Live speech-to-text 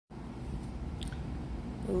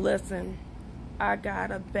Listen, I got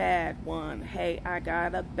a bad one. Hey, I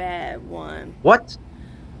got a bad one. What?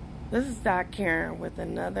 This is Doc Karen with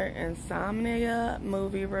another Insomnia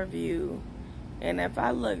movie review. And if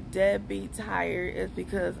I look deadbeat tired, it's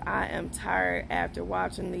because I am tired after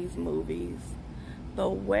watching these movies. The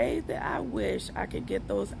way that I wish I could get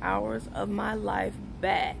those hours of my life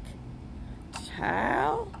back.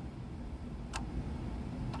 Child?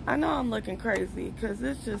 I know I'm looking crazy because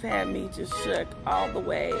this just had me just shook all the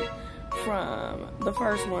way from the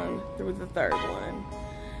first one through the third one.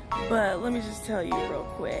 But let me just tell you real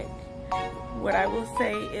quick. What I will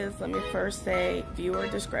say is, let me first say, viewer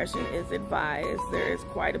discretion is advised. There is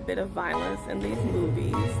quite a bit of violence in these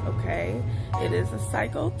movies, okay? It is a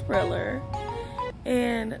psycho thriller.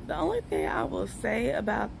 And the only thing I will say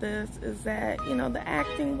about this is that, the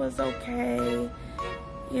acting was okay.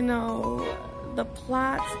 The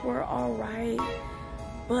plots were alright.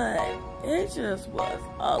 But it just was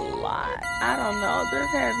a lot. I don't know. This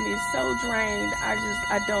has me so drained.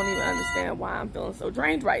 I don't even understand why I'm feeling so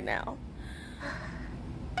drained right now.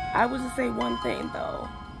 I would just say one thing though.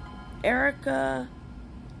 Erica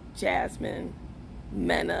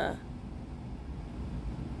Mena,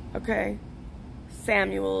 okay?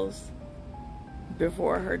 Samuels,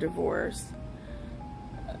 before her divorce.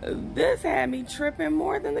 This had me tripping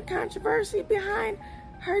more than the controversy behind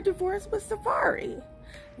her divorce with Safari.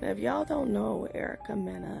 Now, if y'all don't know, Erica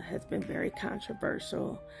Mena has been very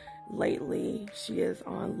controversial lately. She is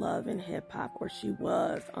on Love and Hip Hop, or she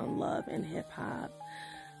was on Love and Hip Hop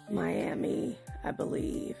Miami, I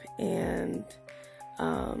believe. And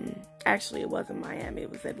actually, it wasn't Miami, it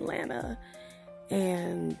was Atlanta.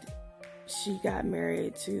 And she got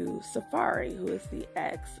married to Safari, who is the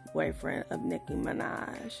ex-boyfriend of Nicki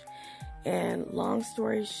Minaj. And long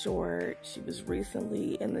story short, she was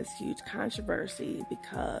recently in this huge controversy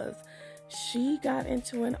because she got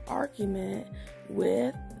into an argument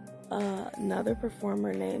with another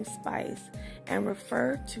performer named Spice and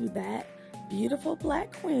referred to that beautiful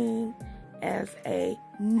black queen as a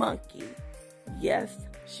monkey. Yes,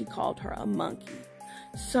 she called her a monkey.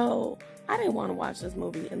 So I didn't want to watch this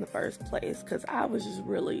movie in the first place because I was just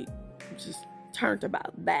really turned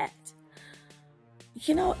about that.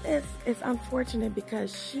 It's unfortunate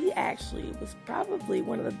because she actually was probably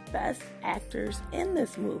one of the best actors in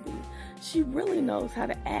this movie. She really knows how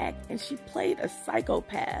to act, and she played a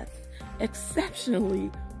psychopath exceptionally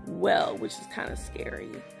well, which is kind of scary.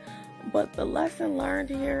 But the lesson learned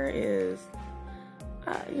here is,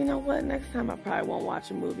 you know what? Next time I probably won't watch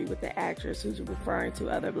a movie with the actress who's referring to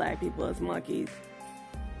other black people as monkeys.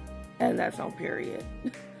 And that's on period.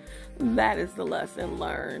 That is the lesson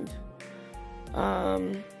learned.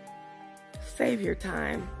 Save your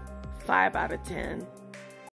time. 5 out of 10.